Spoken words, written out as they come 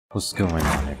What's going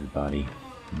on, everybody?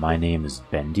 My name is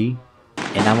Bendy,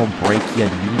 and I will break your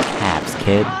kneecaps,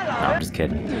 kid. No, I'm just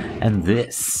kidding. And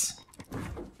this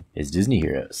is Disney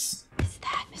Heroes. Is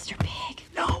that Mr. Pig?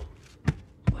 No.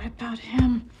 What about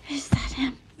him? Is that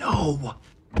him? No.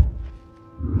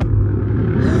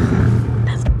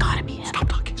 That's gotta be him. Stop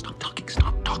talking, stop talking,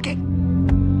 stop talking.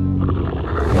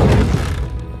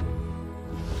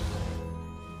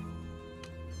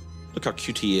 Look how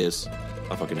cute he is.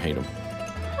 I fucking hate him.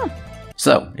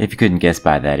 So, if you couldn't guess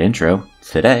by that intro,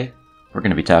 today we're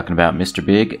going to be talking about Mr.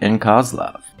 Big and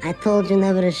Koslov. I told you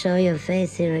never to show your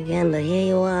face here again, but here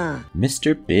you are.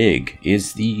 Mr. Big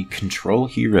is the control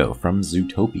hero from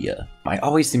Zootopia. I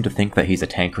always seem to think that he's a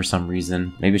tank for some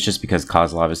reason. Maybe it's just because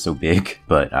Koslov is so big,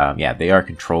 but yeah, they are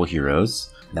control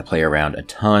heroes that play around a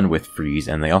ton with freeze,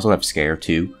 and they also have scare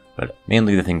too. But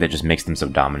mainly the thing that just makes them so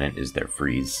dominant is their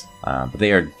freeze. But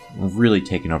they are really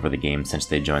taking over the game since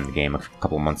they joined the game a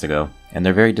couple months ago, and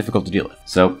they're very difficult to deal with.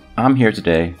 So I'm here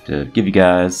today to give you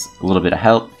guys a little bit of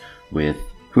help with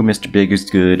who Mr. Big is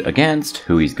good against,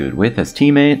 who he's good with as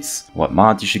teammates, what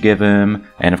mods you should give him,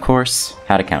 and of course,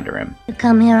 how to counter him. You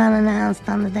come here unannounced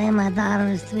on the day my daughter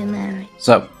is to be married.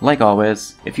 So, like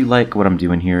always, if you like what I'm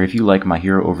doing here, if you like my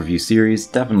hero overview series,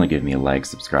 definitely give me a like,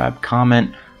 subscribe,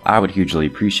 comment. I would hugely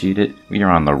appreciate it. We are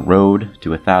on the road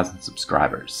to 1,000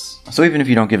 subscribers. So even if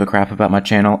you don't give a crap about my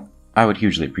channel, I would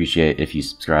hugely appreciate if you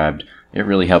subscribed. It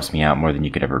really helps me out more than you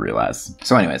could ever realize.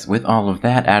 So anyways, with all of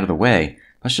that out of the way,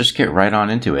 let's just get right on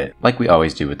into it. Like we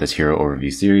always do with this hero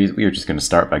overview series, we are just going to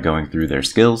start by going through their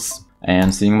skills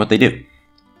and seeing what they do.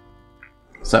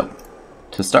 So,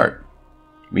 to start,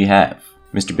 we have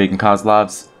Mr. Big and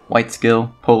Koslov's white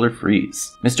skill, Polar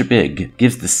Freeze. Mr. Big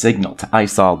gives the signal to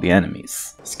ice all the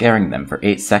enemies, scaring them for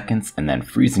 8 seconds and then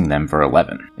freezing them for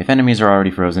 11. If enemies are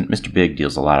already frozen, Mr. Big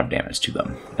deals a lot of damage to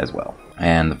them as well.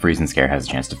 And the freeze and scare has a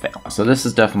chance to fail. So this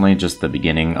is definitely just the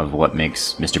beginning of what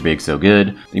makes Mr. Big so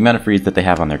good. The amount of freeze that they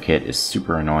have on their kit is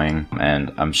super annoying,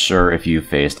 and I'm sure if you've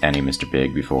faced any Mr.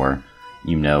 Big before,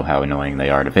 you know how annoying they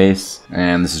are to face.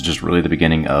 And this is just really the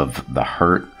beginning of the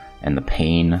hurt and the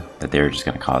pain that they're just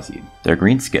going to cause you. Their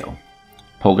green skill,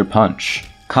 Polar Punch.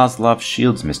 Koslov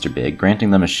shields Mr. Big, granting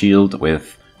them a shield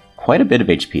with quite a bit of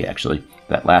HP actually,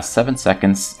 that lasts 7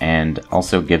 seconds and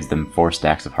also gives them 4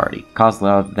 stacks of Hardy.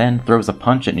 Koslov then throws a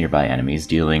punch at nearby enemies,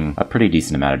 dealing a pretty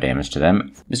decent amount of damage to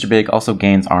them. Mr. Big also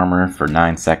gains armor for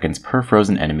 9 seconds per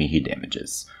frozen enemy he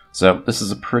damages. So this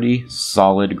is a pretty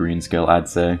solid green skill, I'd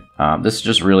say. This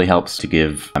just really helps to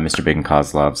give Mr. Big and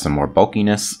Koslov some more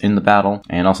bulkiness in the battle,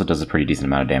 and also does a pretty decent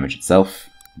amount of damage itself.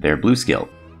 Their blue skill,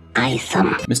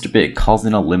 Isom. Mr. Big calls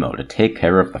in a limo to take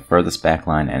care of the furthest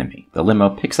backline enemy. The limo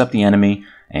picks up the enemy,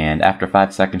 and after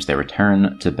 5 seconds they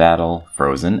return to battle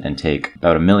frozen and take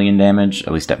about 1,000,000 damage,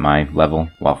 at least at my level,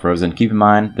 while frozen. Keep in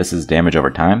mind, this is damage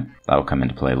over time. That'll come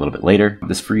into play a little bit later.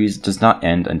 This freeze does not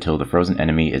end until the frozen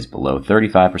enemy is below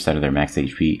 35% of their max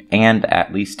HP and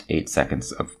at least 8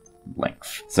 seconds of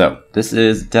length. So this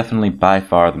is definitely by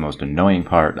far the most annoying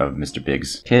part of Mr.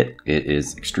 Big's kit. It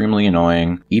is extremely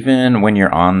annoying. Even when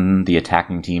you're on the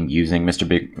attacking team using Mr.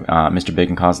 Big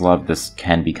and Koslov, this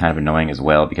can be kind of annoying as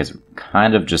well, because it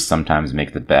kind of just sometimes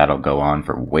make the battle go on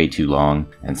for way too long,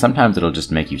 and sometimes it'll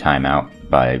just make you time out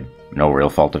by no real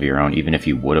fault of your own, even if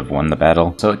you would have won the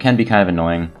battle. So it can be kind of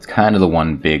annoying. It's kind of the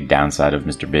one big downside of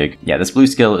Mr. Big. Yeah, this blue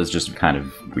skill is just kind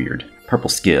of weird.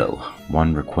 Purple skill,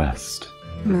 one request.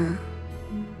 No.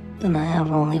 Then I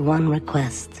have only one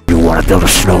request. You want to build a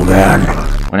snowman?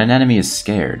 When an enemy is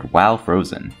scared while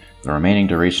frozen, the remaining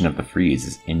duration of the freeze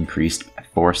is increased by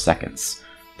 4 seconds.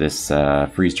 This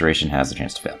freeze duration has a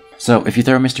chance to fail. So if you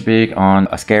throw Mr. Big on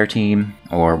a scare team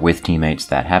or with teammates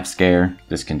that have scare,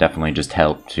 this can definitely just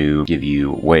help to give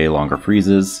you way longer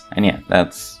freezes. And yeah,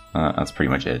 that's pretty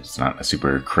much it. It's not a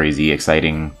super crazy,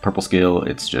 exciting purple skill.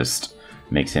 It's just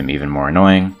makes him even more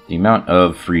annoying. The amount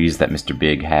of freeze that Mr.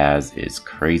 Big has is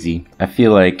crazy. I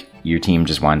feel like your team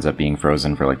just winds up being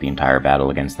frozen for like the entire battle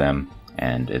against them,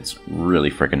 and it's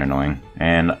really freaking annoying.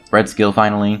 And red skill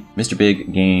finally, Mr.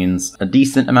 Big gains a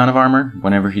decent amount of armor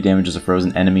whenever he damages a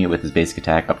frozen enemy with his basic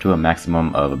attack, up to a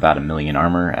maximum of about 1,000,000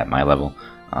 armor at my level.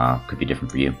 Could be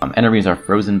different for you. Enemies are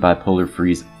frozen by Polar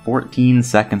Freeze 14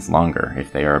 seconds longer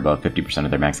if they are above 50%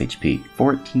 of their max HP.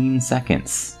 14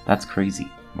 seconds. That's crazy.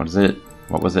 What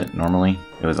was it normally?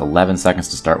 It was 11 seconds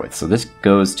to start with. So this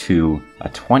goes to a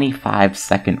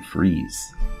 25-second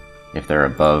freeze if they're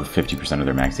above 50% of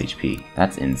their max HP.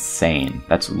 That's insane.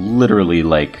 That's literally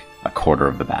like a quarter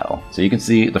of the battle. So you can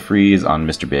see the freeze on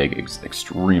Mr. Big is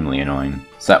extremely annoying.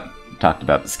 So, we talked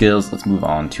about the skills. Let's move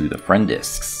on to the friend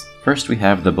discs. First we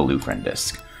have the blue friend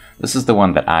disc. This is the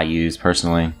one that I use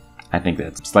personally. I think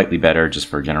that's slightly better just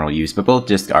for general use, but both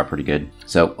discs are pretty good.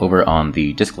 So over on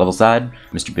the disc level side,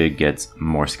 Mr. Big gets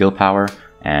more skill power,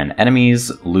 and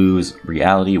enemies lose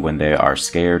reality when they are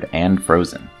scared and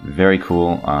frozen. Very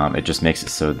cool. It just makes it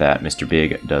so that Mr.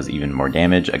 Big does even more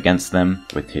damage against them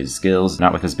with his skills,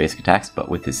 not with his basic attacks, but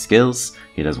with his skills.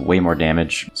 He does way more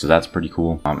damage, so that's pretty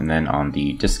cool. And then on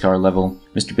the discard level,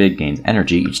 Mr. Big gains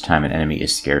energy each time an enemy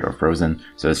is scared or frozen,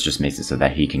 so this just makes it so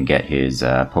that he can get his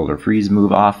Polar Freeze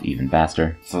move off even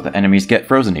faster, so the enemies get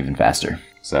frozen even faster.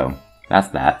 So that's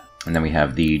that. And then we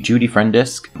have the Judy Friend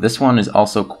disc. This one is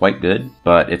also quite good,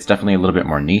 but it's definitely a little bit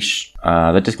more niche.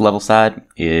 The disc level side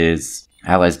is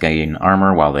allies gain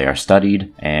armor while they are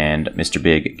studied, and Mr.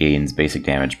 Big gains basic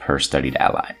damage per studied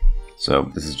ally.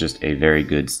 So this is just a very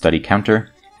good study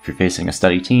counter. If you're facing a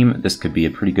study team, this could be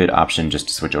a pretty good option just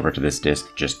to switch over to this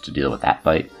disc just to deal with that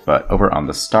fight. But over on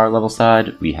the star level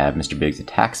side, we have Mr. Big's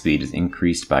attack speed is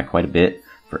increased by quite a bit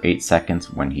for 8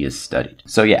 seconds when he is studied.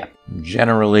 So yeah,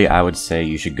 generally I would say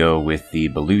you should go with the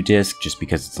blue disc just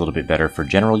because it's a little bit better for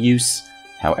general use.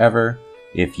 However,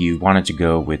 if you wanted to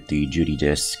go with the Judy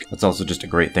disc, it's also just a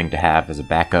great thing to have as a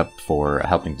backup for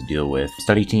helping to deal with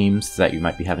study teams that you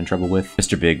might be having trouble with.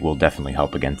 Mr. Big will definitely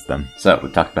help against them. So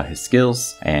we've talked about his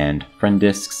skills and friend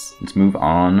discs. Let's move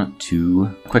on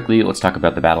to, quickly, let's talk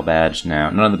about the battle badge. Now,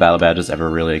 none of the battle badges ever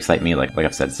really excite me, like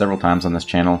I've said several times on this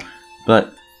channel,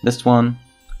 but this one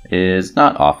is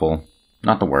not awful,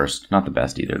 not the worst, not the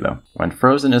best either though. When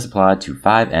Frozen is applied to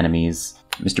 5 enemies,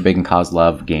 Mr. Big and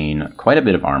Koslov gain quite a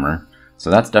bit of armor,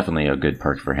 so that's definitely a good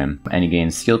perk for him. And he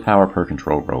gains skill power per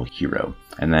control roll hero.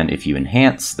 And then if you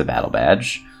enhance the battle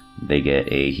badge, they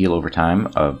get a heal over time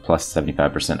of plus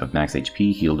 75% of max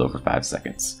HP healed over 5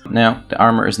 seconds. Now, the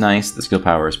armor is nice, the skill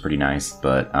power is pretty nice,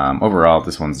 but overall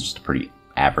this one's just a pretty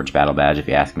average battle badge if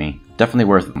you ask me. Definitely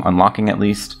worth unlocking at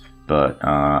least, but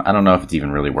I don't know if it's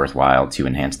even really worthwhile to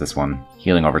enhance this one.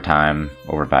 Healing over time,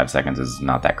 over 5 seconds is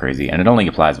not that crazy, and it only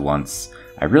applies once.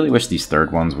 I really wish these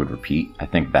third ones would repeat. I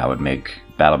think that would make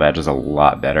battle badges a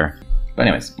lot better. But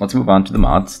anyways, let's move on to the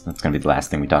mods. That's going to be the last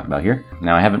thing we talk about here.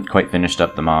 Now, I haven't quite finished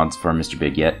up the mods for Mr.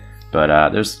 Big yet, but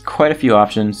there's quite a few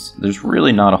options. There's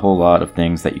really not a whole lot of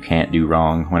things that you can't do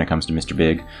wrong when it comes to Mr.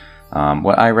 Big.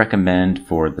 What I recommend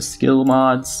for the skill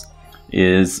mods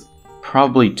is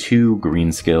probably 2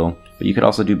 green skill, but you could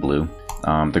also do blue.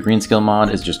 The green skill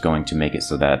mod is just going to make it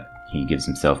so that he gives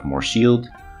himself more shield,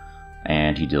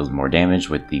 and he deals more damage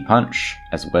with the punch,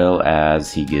 as well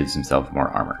as he gives himself more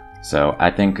armor. So I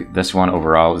think this one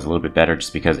overall is a little bit better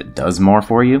just because it does more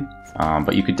for you.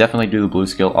 But you could definitely do the blue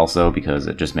skill also because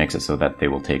it just makes it so that they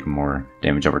will take more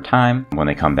damage over time when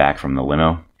they come back from the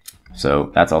limo.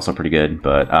 So that's also pretty good,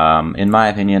 but in my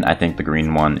opinion, I think the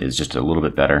green one is just a little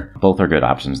bit better. Both are good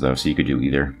options though, so you could do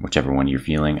either, whichever one you're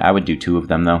feeling. I would do 2 of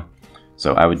them though.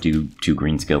 So I would do 2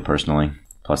 green skill personally,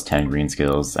 plus 10 green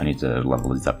skills. I need to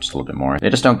level these up just a little bit more. They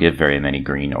just don't give very many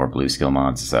green or blue skill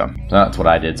mods, so that's what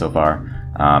I did so far.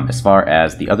 As far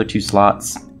as the other 2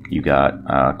 slots, you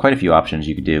got quite a few options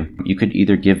you could do. You could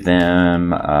either give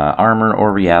them armor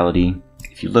or reality.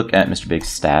 If you look at Mr. Big's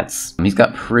stats, he's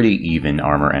got pretty even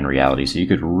armor and reality, so you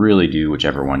could really do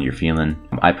whichever one you're feeling.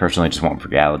 I personally just want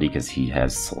reality because he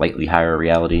has slightly higher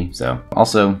reality. So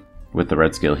also with the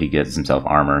red skill, he gets himself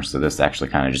armor, so this actually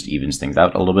kind of just evens things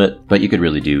out a little bit. But you could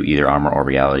really do either armor or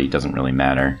reality, doesn't really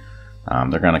matter.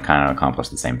 They're going to kind of accomplish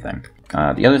the same thing.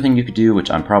 The other thing you could do,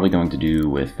 which I'm probably going to do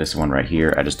with this one right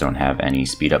here, I just don't have any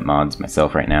speed up mods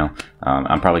myself right now.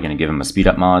 I'm probably going to give him a speed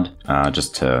up mod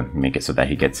just to make it so that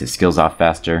he gets his skills off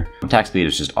faster. Attack speed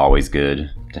is just always good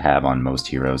to have on most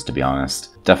heroes, to be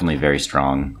honest. Definitely a very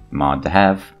strong mod to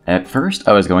have. At first,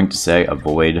 I was going to say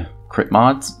avoid crit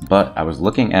mods, but I was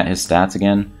looking at his stats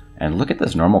again, and look at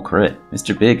this normal crit.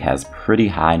 Mr. Big has pretty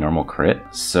high normal crit,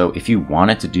 so if you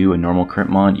wanted to do a normal crit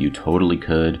mod, you totally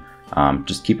could.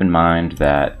 Just keep in mind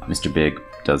that Mr. Big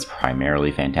does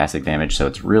primarily fantastic damage, so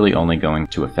it's really only going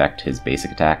to affect his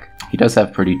basic attack. He does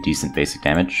have pretty decent basic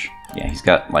damage. Yeah, he's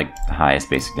got like the highest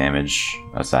basic damage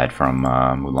aside from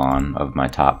Mulan of my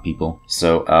top people.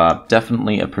 So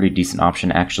definitely a pretty decent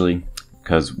option actually,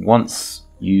 because once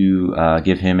you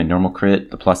give him a normal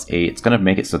crit, the +8, it's going to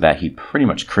make it so that he pretty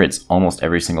much crits almost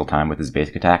every single time with his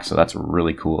basic attack, so that's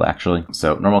really cool actually.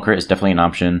 So normal crit is definitely an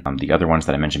option. The other ones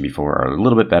that I mentioned before are a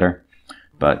little bit better,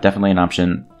 but definitely an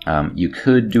option. You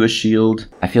could do a shield.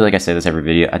 I feel like I say this every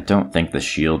video, I don't think the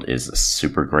shield is a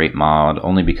super great mod,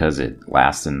 only because it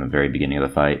lasts in the very beginning of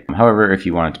the fight. However, if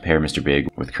you wanted to pair Mr. Big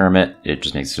with Kermit, it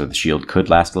just makes it so the shield could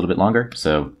last a little bit longer,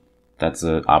 so that's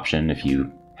an option if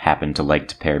you happen to like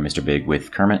to pair Mr. Big with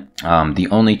Kermit. The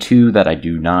only 2 that I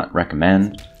do not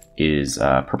recommend is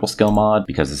purple skill mod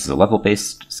because this is a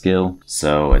level-based skill,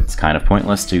 so it's kind of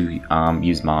pointless to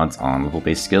use mods on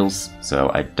level-based skills.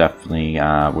 So I definitely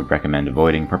would recommend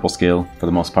avoiding purple skill for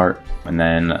the most part. And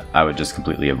then I would just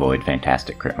completely avoid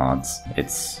fantastic crit mods.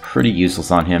 It's pretty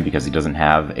useless on him because he doesn't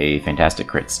have a fantastic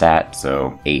crit stat,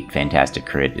 so 8 fantastic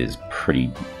crit is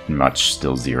pretty much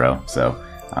still 0. So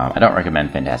I don't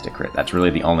recommend fantastic crit. That's really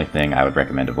the only thing I would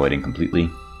recommend avoiding completely.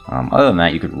 Other than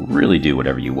that, you could really do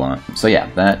whatever you want. So yeah,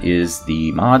 that is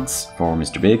the mods for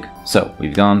Mr. Big. So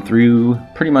we've gone through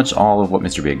pretty much all of what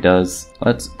Mr. Big does.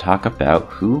 Let's talk about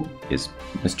who is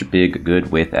Mr. Big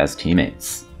good with as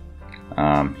teammates.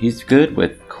 He's good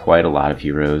with quite a lot of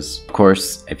heroes. Of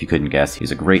course, if you couldn't guess,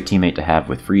 he's a great teammate to have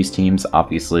with freeze teams,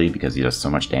 obviously, because he does so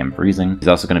much damn freezing. He's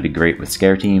also going to be great with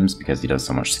scare teams because he does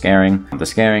so much scaring. The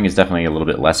scaring is definitely a little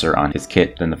bit lesser on his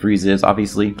kit than the freeze is,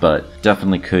 obviously, but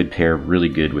definitely could pair really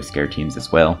good with scare teams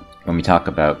as well. When we talk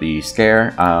about the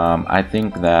scare, I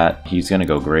think that he's going to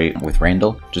go great with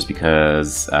Randall, just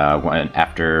because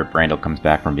after Randall comes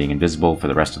back from being invisible for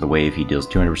the rest of the wave, he deals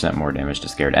 200% more damage to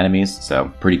scared enemies,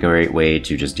 so pretty great way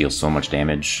to just deal so much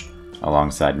damage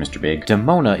alongside Mr. Big.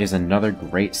 Demona is another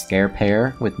great scare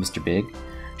pair with Mr. Big.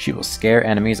 She will scare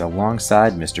enemies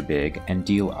alongside Mr. Big and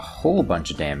deal a whole bunch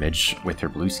of damage with her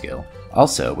blue skill.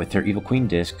 Also, with her Evil Queen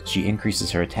disc, she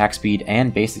increases her attack speed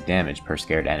and basic damage per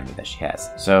scared enemy that she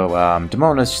has. So,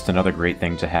 Demona is just another great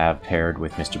thing to have paired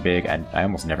with Mr. Big, and I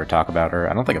almost never talk about her.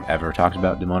 I don't think I've ever talked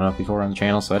about Demona before on the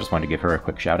channel, so I just wanted to give her a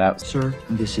quick shout out. Sir,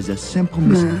 this is a simple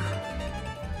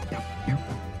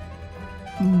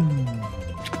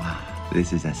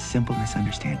This is a simple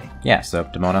misunderstanding. Yeah, so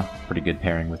Demona, pretty good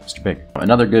pairing with Mr. Big.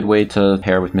 Another good way to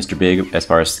pair with Mr. Big as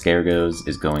far as scare goes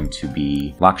is going to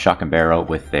be Lock, Shock, and Barrel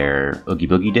with their Oogie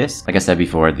Boogie disc. Like I said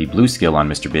before, the blue skill on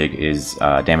Mr. Big is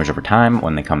damage over time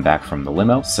when they come back from the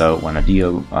limo. So when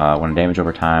when damage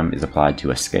over time is applied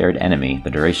to a scared enemy,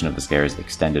 the duration of the scare is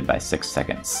extended by 6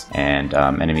 seconds. And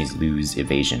enemies lose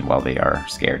evasion while they are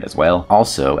scared as well.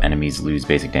 Also, enemies lose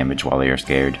basic damage while they are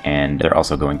scared, and they're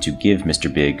also going to give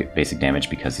Mr. Big basic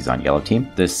damage because he's on yellow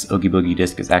team. This Oogie Boogie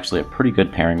disc is actually a pretty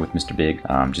good pairing with Mr. Big,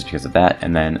 just because of that.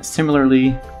 And then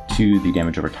similarly to the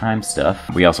damage over time stuff,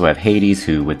 we also have Hades,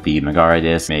 who with the Megara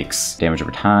disc makes damage over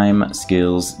time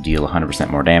skills deal 100%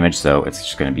 more damage, so it's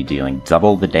just going to be dealing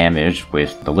double the damage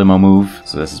with the limo move,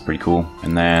 so this is pretty cool.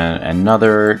 And then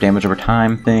another damage over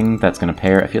time thing that's going to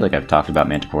pair, I feel like I've talked about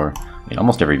Manticore in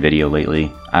almost every video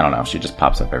lately. I don't know, she just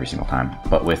pops up every single time.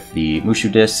 But with the Mushu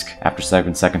disc, after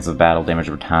 7 seconds of battle, damage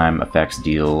over time effects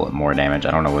deal more damage.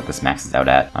 I don't know what this maxes out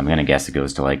at. I'm gonna guess it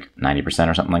goes to like 90%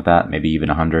 or something like that, maybe even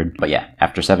 100. But yeah,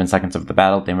 after 7 seconds of the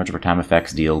battle, damage over time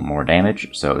effects deal more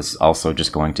damage, so this is also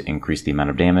just going to increase the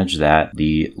amount of damage that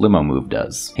the limo move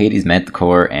does. Hades,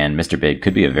 Manticore, and Mr. Big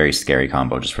could be a very scary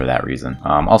combo just for that reason.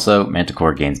 Also,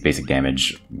 Manticore gains basic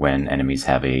damage when enemies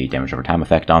have a damage over time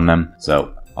effect on them,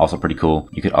 so also pretty cool.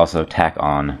 You could also tack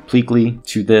on Pleakley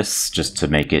to this just to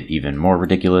make it even more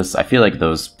ridiculous. I feel like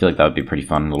that would be a pretty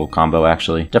fun little combo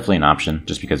actually. Definitely an option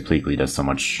just because Pleakley does so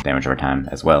much damage over time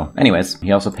as well. Anyways,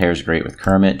 he also pairs great with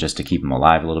Kermit just to keep him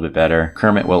alive a little bit better.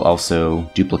 Kermit will also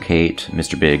duplicate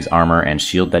Mr. Big's armor and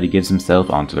shield that he gives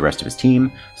himself onto the rest of his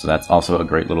team, so that's also a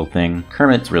great little thing.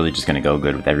 Kermit's really just going to go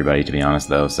good with everybody, to be honest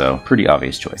though, so pretty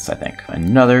obvious choice I think.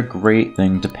 Another great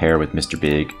thing to pair with Mr.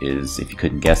 Big is, if you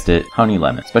couldn't guess it, Honey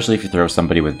Lemon. Especially if you throw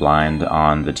somebody with blind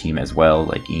on the team as well,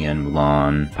 like Ian,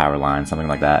 Mulan, Powerline, something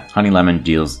like that. Honey Lemon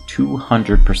deals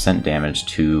 200% damage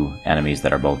to enemies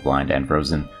that are both blind and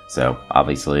frozen. So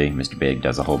obviously Mr. Big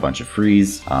does a whole bunch of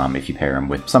freeze. If you pair him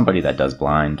with somebody that does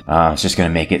blind, it's just going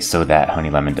to make it so that Honey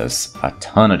Lemon does a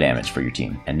ton of damage for your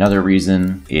team. Another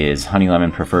reason is Honey Lemon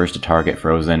prefers to target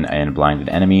frozen and blinded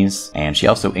enemies, and she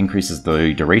also increases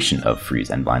the duration of freeze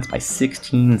and blinds by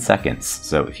 16 seconds.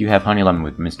 So if you have Honey Lemon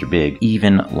with Mr. Big,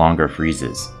 even longer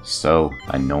freezes. So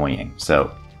annoying.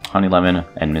 So Honey Lemon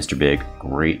and Mr. Big,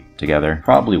 great together.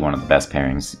 Probably one of the best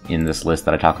pairings in this list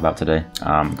that I talk about today.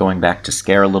 Going back to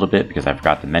Scare a little bit because I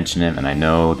forgot to mention him, and I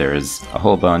know there's a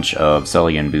whole bunch of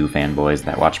Sully and Boo fanboys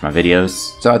that watch my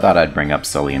videos, so I thought I'd bring up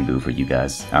Sully and Boo for you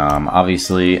guys.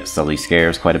 Obviously, Sully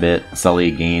scares quite a bit.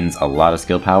 Sully gains a lot of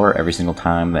skill power every single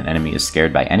time that enemy is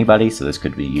scared by anybody, so this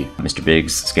could be Mr.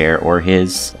 Big's scare or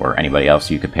his, or anybody else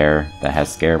you could pair that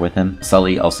has scare with him.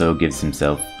 Sully also gives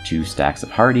himself 2 stacks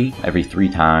of Hardy every 3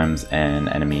 times an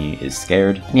enemy is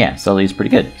scared. Yeah, Sully is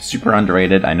pretty good. Super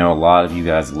underrated. I know a lot of you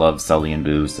guys love Sully and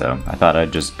Boo, so I thought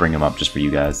I'd just bring him up just for you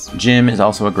guys. Jim is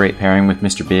also a great pairing with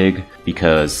Mr. Big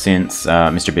because since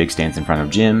Mr. Big stands in front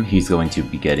of Jim, he's going to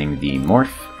be getting the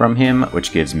morph from him,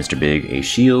 which gives Mr. Big a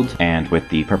shield, and with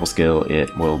the purple skill, it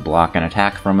will block an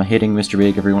attack from hitting Mr.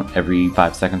 Big every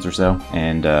 5 seconds or so,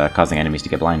 and causing enemies to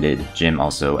get blinded. Jim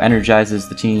also energizes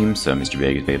the team, so Mr.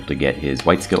 Big is able to get his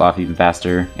white skill off even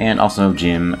faster, and also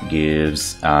Jim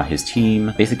gives his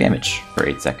team basic damage for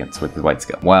 8 seconds with his white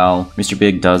skill. While Mr.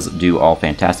 Big does do all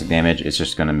fantastic damage, it's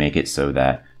just going to make it so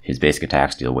that his basic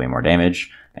attacks deal way more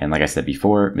damage. And like I said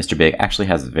before, Mr. Big actually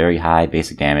has very high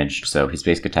basic damage, so his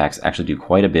basic attacks actually do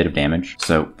quite a bit of damage.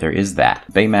 So there is that.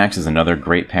 Baymax is another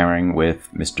great pairing with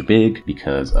Mr. Big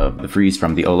because of the freeze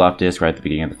from the Olaf disc right at the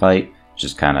beginning of the fight.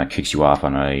 Just kind of kicks you off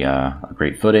on a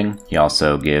great footing. He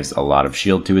also gives a lot of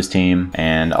shield to his team,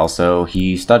 and also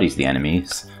he studies the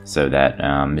enemies so that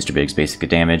Mr. Big's basic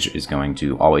damage is going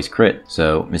to always crit.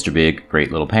 So Mr. Big,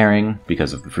 great little pairing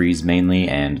because of the freeze mainly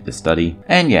and the study.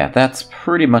 And yeah, that's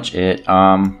pretty much it.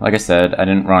 Like I said, I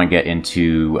didn't want to get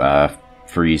into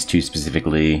freeze too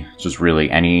specifically. Just really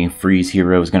any freeze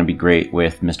hero is going to be great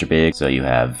with Mr. Big. So you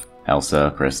have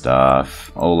Elsa,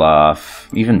 Kristoff, Olaf,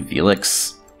 even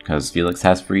Felix, because Felix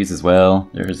has freeze as well.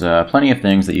 There's plenty of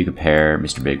things that you could pair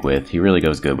Mr. Big with. He really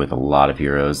goes good with a lot of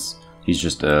heroes. He's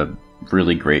just a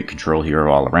really great control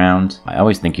hero all around. I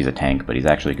always think he's a tank, but he's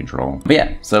actually control. But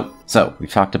yeah, so we've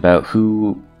talked about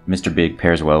who Mr. Big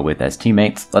pairs well with as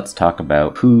teammates. Let's talk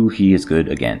about who he is good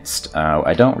against.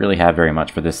 I don't really have very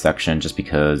much for this section just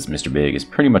because Mr. Big is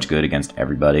pretty much good against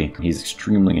everybody. He's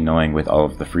extremely annoying with all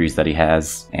of the freeze that he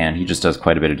has, and he just does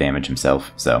quite a bit of damage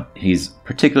himself. So he's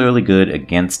particularly good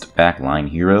against backline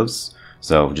heroes.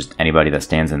 So just anybody that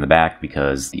stands in the back,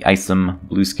 because the Isom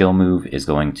blue skill move is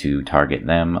going to target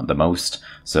them the most.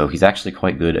 So he's actually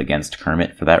quite good against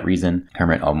Kermit for that reason.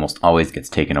 Kermit almost always gets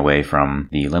taken away from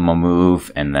the limo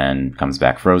move and then comes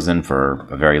back frozen for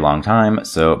a very long time.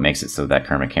 So it makes it so that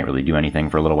Kermit can't really do anything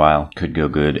for a little while. Could go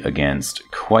good against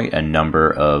quite a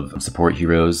number of support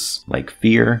heroes like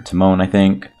Fear, Timon I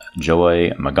think,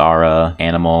 Joy, Megara,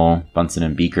 Animal, Bunsen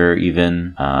and Beaker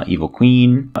even, Evil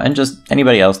Queen, and just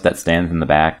anybody else that stands in the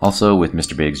back. Also with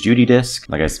Mr. Big's Judy disc,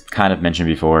 like I kind of mentioned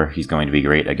before, he's going to be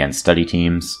great against study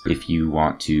teams. If you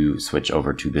want to switch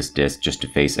over to this disc just to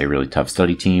face a really tough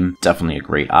study team, definitely a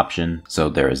great option. So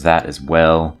there is that as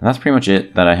well. And that's pretty much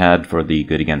it that I had for the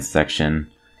good against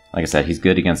section. Like I said, he's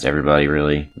good against everybody,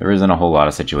 really. There isn't a whole lot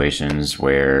of situations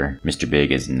where Mr.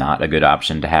 Big is not a good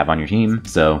option to have on your team,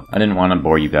 so I didn't want to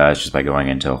bore you guys just by going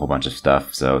into a whole bunch of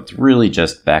stuff. So it's really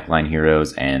just backline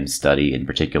heroes and study in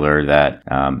particular that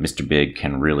Mr. Big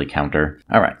can really counter.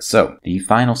 Alright, so the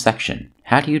final section.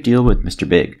 How do you deal with Mr.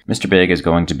 Big? Mr. Big is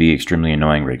going to be extremely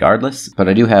annoying regardless, but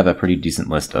I do have a pretty decent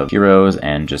list of heroes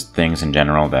and just things in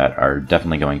general that are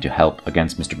definitely going to help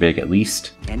against Mr. Big at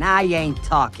least. And I ain't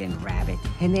talking, Rabbit,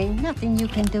 and ain't nothing you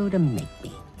can do to make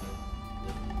me.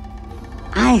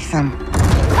 Isom.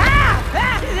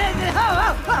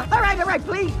 All right,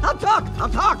 please, I'll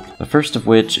talk. The first of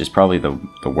which is probably the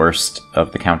worst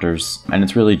of the counters, and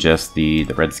it's really just the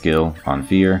red skill on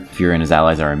Fear. Fear and his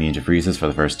allies are immune to freezes for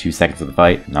the first 2 seconds of the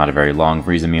fight. Not a very long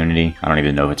freeze immunity. I don't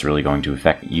even know if it's really going to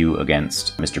affect you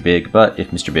against Mr. Big, but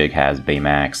if Mr. Big has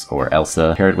Baymax or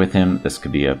Elsa paired with him, this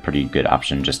could be a pretty good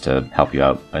option just to help you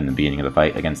out in the beginning of the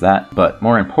fight against that. But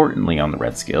more importantly on the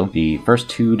red skill, the first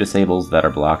 2 disables that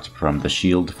are blocked from the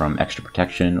shield from extra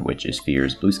protection, which is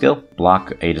Fear's blue skill,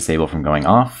 block a disable from going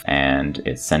off, and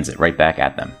it sends it right back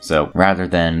at them. So rather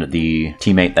than the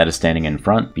teammate that is standing in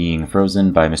front being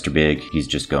frozen by Mr. Big, he's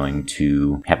just going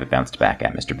to have it bounced back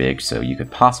at Mr. Big, so you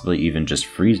could possibly even just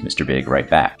freeze Mr. Big right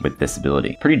back with this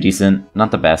ability. Pretty decent,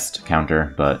 not the best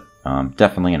counter, but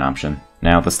definitely an option.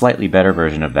 Now, the slightly better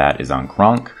version of that is on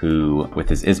Kronk, who, with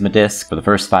his Isma disc, for the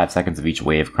first 5 seconds of each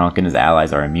wave, Kronk and his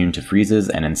allies are immune to freezes,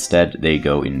 and instead they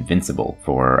go invincible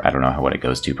for, I don't know what it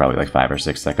goes to, probably like 5 or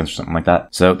 6 seconds or something like that.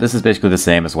 So this is basically the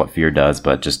same as what Fear does,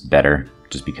 but just better,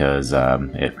 just because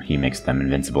he makes them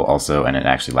invincible also, and it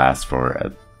actually lasts for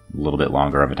a little bit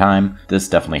longer of a time. This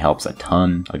definitely helps a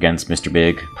ton against Mr.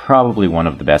 Big. Probably one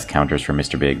of the best counters for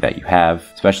Mr. Big that you have,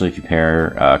 especially if you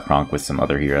pair Kronk with some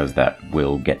other heroes that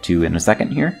we'll get to in a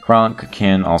second here. Kronk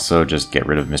can also just get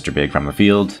rid of Mr. Big from the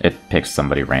field. It picks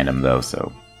somebody random though,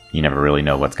 so you never really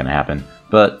know what's going to happen,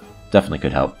 but definitely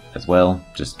could help as well,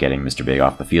 just getting Mr. Big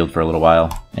off the field for a little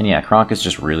while. And yeah, Kronk is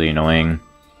just really annoying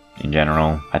in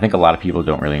general. I think a lot of people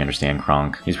don't really understand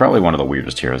Kronk. He's probably one of the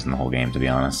weirdest heroes in the whole game, to be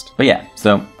honest. But yeah,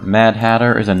 so Mad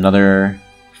Hatter is another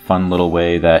fun little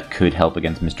way that could help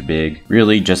against Mr. Big,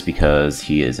 really just because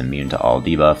he is immune to all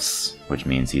debuffs, which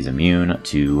means he's immune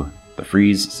to the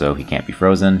freeze, so he can't be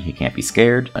frozen, he can't be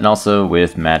scared. And also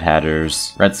with Mad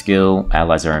Hatter's red skill,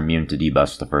 allies are immune to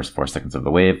debuffs for the first 4 seconds of the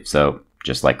wave, so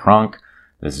just like Kronk,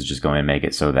 This is just going to make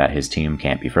it so that his team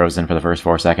can't be frozen for the first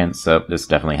 4 seconds, so this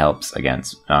definitely helps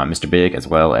against Mr. Big, as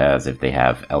well as if they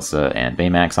have Elsa and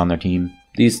Baymax on their team.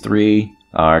 These 3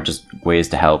 are just ways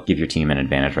to help give your team an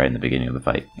advantage right in the beginning of the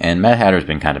fight. And Mad Hatter's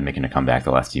been kind of making a comeback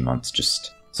the last few months,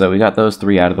 so we got those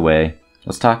 3 out of the way.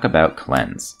 Let's talk about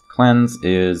Cleanse. Cleanse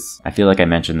is, I feel like I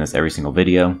mentioned this every single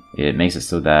video, it makes it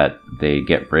so that they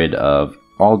get rid of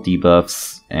all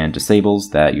debuffs and disables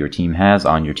that your team has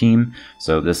on your team,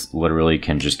 so this literally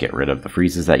can just get rid of the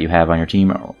freezes that you have on your team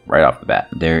right off the bat.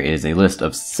 There is a list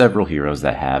of several heroes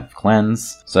that have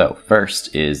Cleanse. So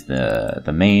first is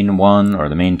the main one, or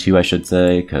the main 2 I should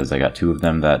say, because I got 2 of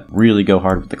them that really go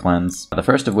hard with the Cleanse. The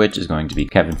first of which is going to be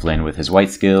Kevin Flynn with his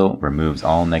white skill, removes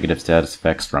all negative status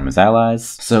effects from his allies.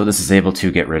 So this is able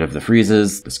to get rid of the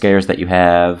freezes, the scares that you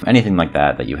have, anything like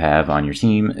that you have on your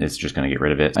team, it's just going to get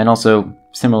rid of it. And also,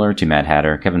 similar to Mad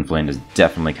Hatter, Kevin Flynn is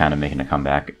definitely kind of making a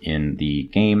comeback in the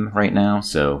game right now,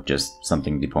 so just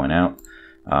something to point out.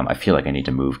 I feel like I need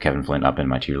to move Kevin Flynn up in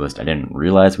my tier list. I didn't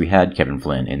realize we had Kevin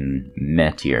Flynn in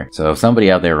meh tier. So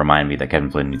somebody out there remind me that Kevin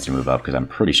Flynn needs to move up, because I'm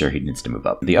pretty sure he needs to move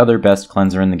up. The other best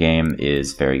cleanser in the game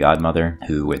is Fairy Godmother,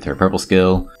 who with her purple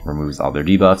skill removes all their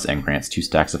debuffs and grants 2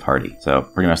 stacks of Hardy. So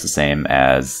pretty much the same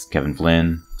as Kevin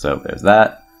Flynn, so there's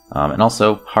that. And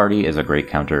also, Hardy is a great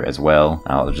counter as well.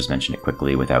 I'll just mention it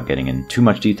quickly without getting in too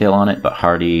much detail on it, but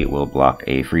Hardy will block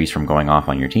a freeze from going off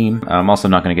on your team. I'm also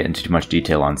not going to get into too much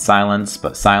detail on Silence,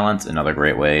 but Silence, another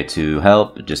great way to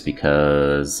help, just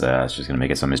because it's just going to make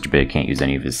it so Mr. Big can't use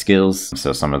any of his skills.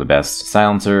 So some of the best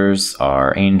silencers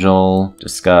are Angel,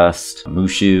 Disgust,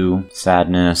 Mushu,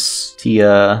 Sadness,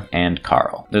 Tia, and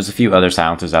Carl. There's a few other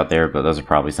silencers out there, but those are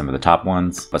probably some of the top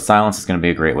ones. But Silence is going to be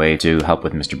a great way to help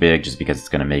with Mr. Big, just because it's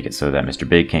going to make it so that Mr.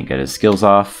 Big can't get his skills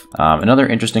off. Another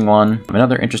interesting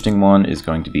one is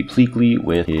going to be Pleakley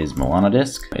with his Moana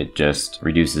disc. It just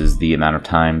reduces the amount of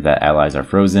time that allies are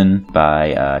frozen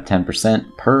by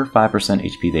 10% per 5%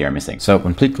 HP they are missing. So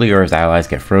when Pleakley or his allies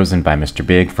get frozen by Mr.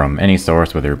 Big from any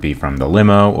source, whether it be from the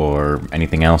limo or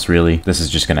anything else really, this is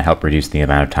just going to help reduce the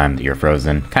amount of time that you're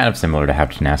frozen. Kind of similar to how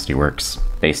Tenacity works.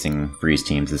 Facing freeze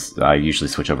teams, I usually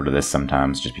switch over to this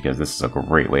sometimes just because this is a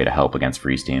great way to help against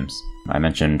freeze teams. I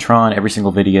mentioned Tron every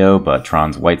single video, but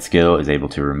Tron's white skill is able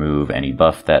to remove any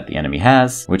buff that the enemy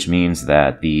has, which means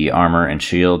that the armor and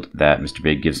shield that Mr.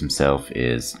 Big gives himself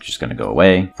is just going to go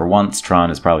away. For once, Tron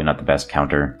is probably not the best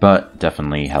counter, but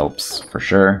definitely helps for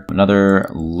sure. Another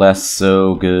less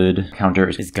so good counter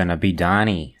is gonna be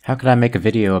Donnie. How could I make a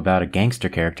video about a gangster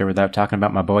character without talking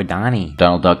about my boy Donnie?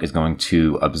 Donald Duck is going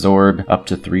to absorb up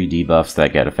to 3 debuffs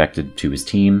that get affected to his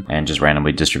team and just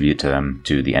randomly distribute them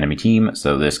to the enemy team,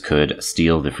 so this could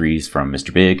steal the freeze from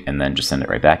Mr. Big and then just send it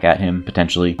right back at him,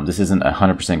 potentially. This isn't a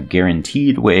 100%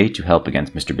 guaranteed way to help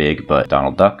against Mr. Big, but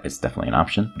Donald Duck is definitely an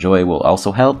option. Joy will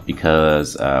also help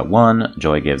because, 1,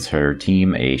 Joy gives her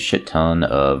team a shit ton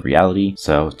of reality,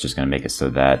 so it's just going to make it so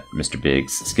that Mr.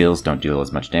 Big's skills don't deal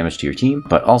as much damage to your team,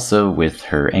 but also with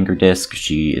her Anger Disc,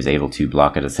 she is able to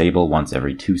block a disable once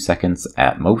every 2 seconds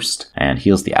at most, and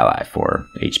heals the ally for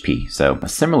HP. So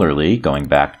similarly, going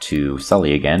back to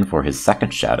Sully again for his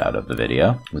second shout out of the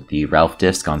video, with the Ralph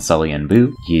disc on Sully and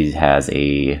Boo, he has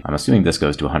I'm assuming this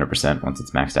goes to 100% once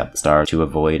it's maxed out the star to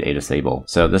avoid a disable.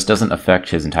 So this doesn't affect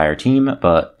his entire team,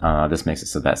 but this makes it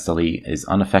so that Sully is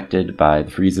unaffected by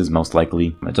the freezes most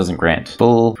likely. It doesn't grant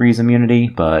full freeze immunity,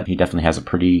 but he definitely has a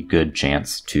pretty good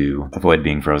chance to avoid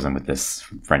being frozen with this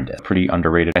friend disc. Pretty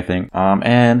underrated, I think.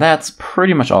 And that's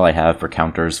pretty much all I have for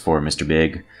counters for Mr.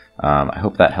 Big. I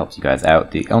hope that helps you guys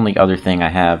out. The only other thing I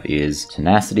have is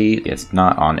Tenacity. It's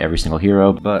not on every single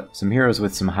hero, but some heroes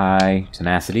with some high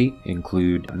Tenacity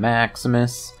include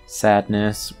Maximus,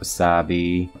 Sadness,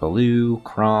 Wasabi, Baloo,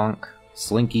 Kronk,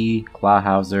 Slinky,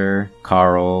 Clawhauser,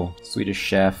 Carl, Swedish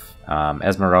Chef,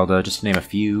 Esmeralda, just to name a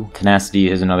few.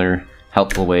 Tenacity is another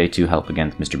helpful way to help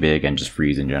against Mr. Big and just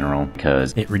freeze in general,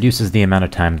 because it reduces the amount of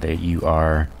time that you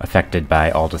are affected by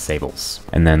all disables.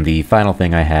 And then the final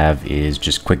thing I have is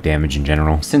just quick damage in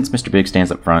general. Since Mr. Big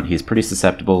stands up front, he's pretty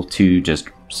susceptible to just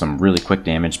some really quick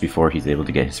damage before he's able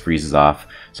to get his freezes off.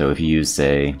 So if you use,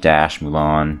 say, Dash,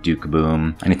 Mulan, Duke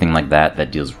Kaboom, anything like that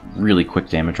that deals really quick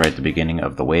damage right at the beginning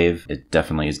of the wave, it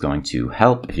definitely is going to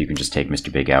help if you can just take Mr.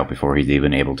 Big out before he's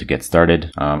even able to get started.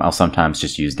 I'll sometimes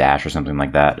just use Dash or something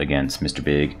like that against Mr.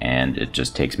 Big, and it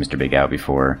just takes Mr. Big out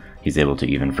before he's able to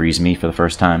even freeze me for the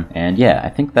first time. And yeah, I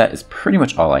think that is pretty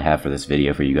much all I have for this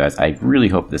video for you guys. I really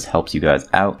hope this helps you guys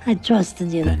out. I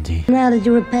trusted you. Bendy. Now did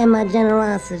you repay my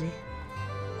generosity?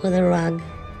 With a rug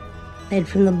made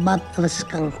from the butt of a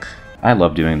skunk. I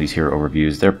love doing these hero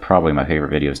overviews. They're probably my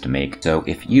favorite videos to make. So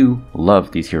if you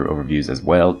love these hero overviews as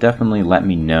well, definitely let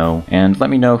me know, and let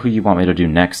me know who you want me to do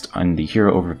next on the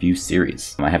hero overview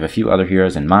series. I have a few other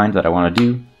heroes in mind that I want to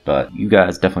do, but you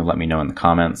guys definitely let me know in the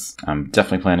comments. I'm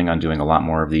definitely planning on doing a lot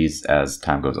more of these as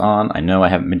time goes on. I know I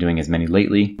haven't been doing as many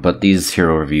lately, but these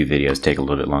hero review videos take a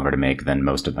little bit longer to make than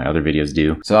most of my other videos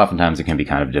do. So oftentimes it can be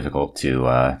kind of difficult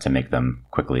to make them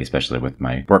quickly, especially with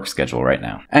my work schedule right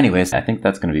now. Anyways, I think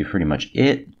that's going to be pretty much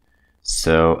it.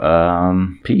 So,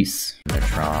 peace.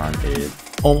 Metron is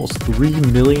almost 3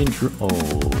 million.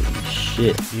 Holy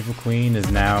shit. Evil Queen is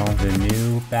now the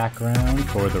new background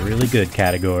for the really good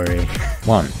category.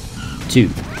 1, 2,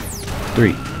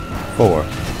 3, 4,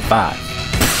 5.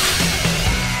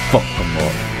 Fuck them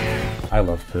all. I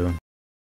love poo.